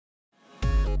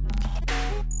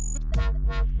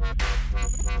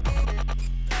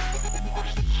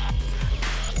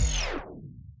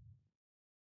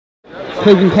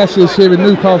Keegan Cassius here in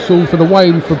Newcastle for the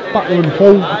weigh-in for Butler and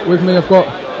Hall. With me I've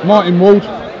got Martin Ward.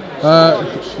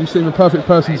 You seem the perfect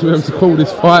person to be able to call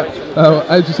this fight.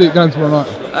 How do you see it going tomorrow night?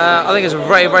 I think it's a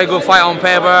very, very good fight on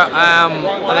paper.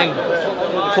 I think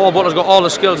Paul Butler's got all the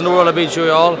skills in the world to beat you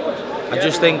all. I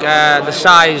just think the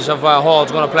size of Hall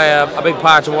is going to play a big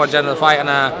part towards the end of the fight, and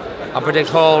I predict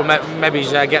Hall maybe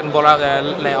he's getting Butler out there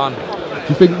later on. Do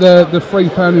you think the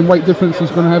 £3 in weight difference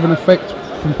is going to have an effect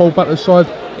from Paul Butler's side?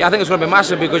 Yeah, I think it's going to be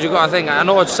massive, because you've got to think, I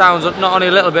know it sounds not only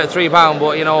a little bit £3,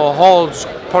 but you know, Hall's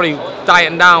probably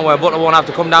dieting down where Butler won't have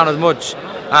to come down as much.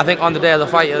 And I think on the day of the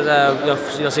fight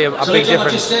you'll see a big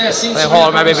difference. I think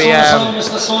Hall maybe be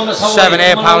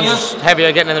 7-8 pounds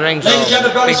heavier getting in the ring, so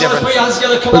big difference.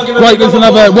 But great, there's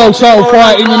another well-settled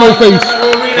fight in the North East.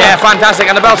 Yeah, fantastic,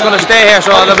 and the belt's going to stay here,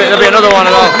 so there'll be another one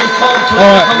as well.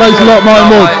 Alright, thanks a lot, Martin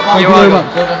Ward. Thank you very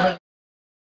much.